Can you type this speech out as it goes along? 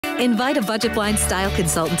Invite a Budget Blinds style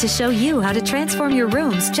consultant to show you how to transform your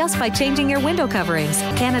rooms just by changing your window coverings.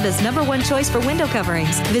 Canada's #1 choice for window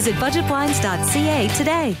coverings. Visit budgetblinds.ca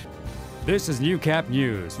today. This is Newcap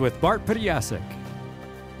News with Bart Pediasic.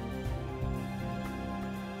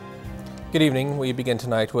 Good evening. We begin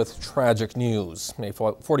tonight with tragic news. A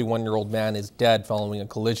 41-year-old man is dead following a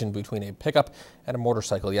collision between a pickup and a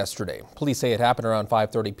motorcycle yesterday. Police say it happened around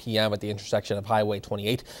 5:30 p.m. at the intersection of Highway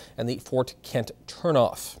 28 and the Fort Kent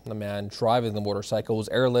turnoff. The man driving the motorcycle was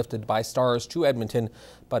airlifted by Stars to Edmonton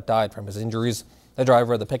but died from his injuries. The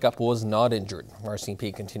driver of the pickup was not injured.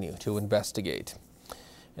 RCMP continue to investigate.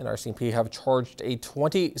 And RCMP have charged a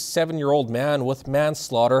 27-year-old man with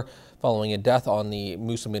manslaughter following a death on the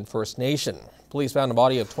Moosomin First Nation. Police found the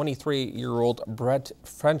body of 23-year-old Brett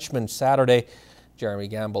Frenchman Saturday. Jeremy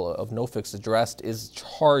Gamble of Nofix address is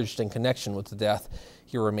charged in connection with the death.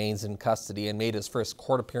 He remains in custody and made his first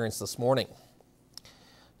court appearance this morning.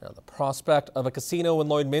 Now, the prospect of a casino in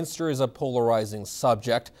Lloydminster is a polarizing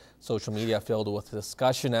subject. Social media filled with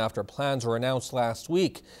discussion after plans were announced last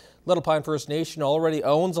week. Little Pine First Nation already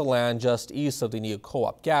owns a land just east of the new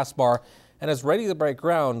Co-op gas bar and is ready to break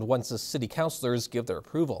ground once the city councillors give their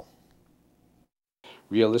approval.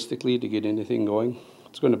 Realistically, to get anything going,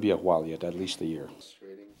 it's going to be a while yet, at least a year.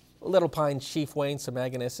 Little Pine Chief Wayne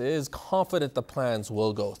Samaganis is confident the plans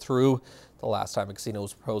will go through. The last time a casino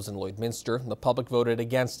was proposed in Lloydminster, the public voted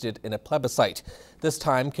against it in a plebiscite. This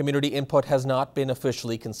time, community input has not been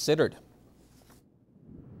officially considered.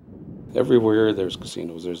 Everywhere there's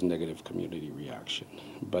casinos, there's negative community reaction.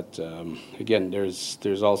 But again,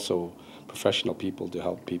 there's also professional people to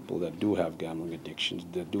help people that do have gambling addictions,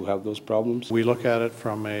 that do have those problems. We look at it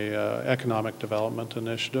from a economic development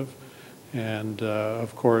initiative, and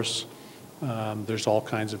of course there's all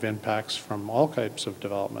kinds of impacts from all types of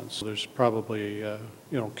developments. So there's probably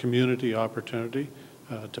community opportunity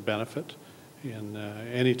to benefit in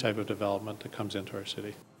any type of development that comes into our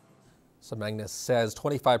city. So Magnus says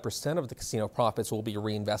 25% of the casino profits will be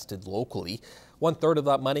reinvested locally. 1/3 of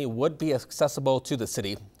that money would be accessible to the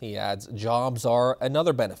city. He adds jobs are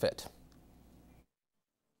another benefit.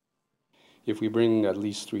 If we bring at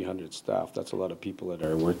least 300 staff, that's a lot of people that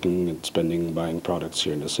are working and spending, buying products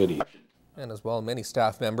here in the city. And as well, many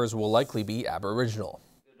staff members will likely be Aboriginal.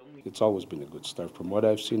 It's always been a good start. From what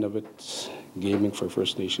I've seen of it, gaming for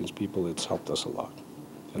First Nations people, it's helped us a lot.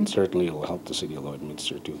 And certainly it will help the city of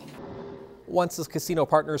Lloydminster too. Once the casino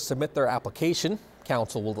partners submit their application,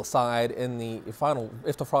 council will decide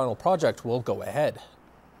if the final project will go ahead.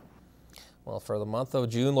 Well, for the month of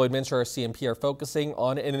June, Lloydminster RCMP are focusing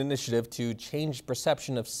on an initiative to change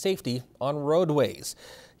perception of safety on roadways.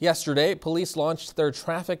 Yesterday, police launched their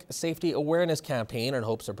traffic safety awareness campaign in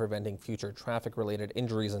hopes of preventing future traffic-related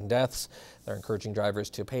injuries and deaths. They're encouraging drivers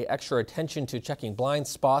to pay extra attention to checking blind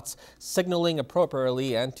spots, signaling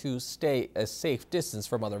appropriately, and to stay a safe distance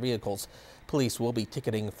from other vehicles. Police will be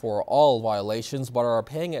ticketing for all violations, but are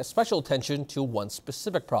paying special attention to one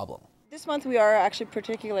specific problem. This month we are actually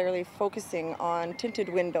particularly focusing on tinted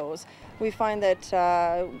windows. We find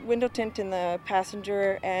that window tint in the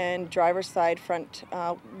passenger and driver's side front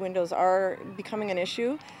windows are becoming an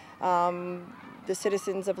issue. The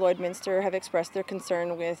citizens of Lloydminster have expressed their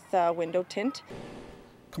concern with window tint.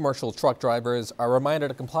 Commercial truck drivers are reminded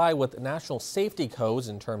to comply with national safety codes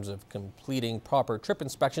in terms of completing proper trip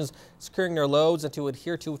inspections, securing their loads, and to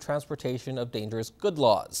adhere to transportation of dangerous good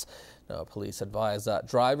laws. Now, police advise that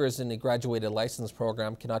drivers in the graduated license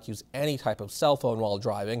program cannot use any type of cell phone while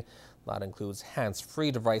driving. That includes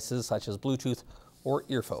hands-free devices such as Bluetooth or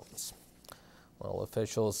earphones. Well,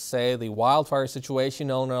 officials say the wildfire situation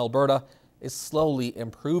in Alberta is slowly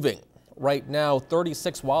improving. Right now,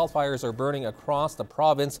 36 wildfires are burning across the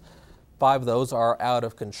province. 5 of those are out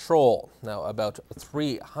of control. Now, about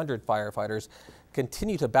 300 firefighters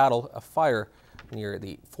continue to battle a fire near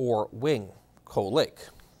the Four Wing Coal Lake.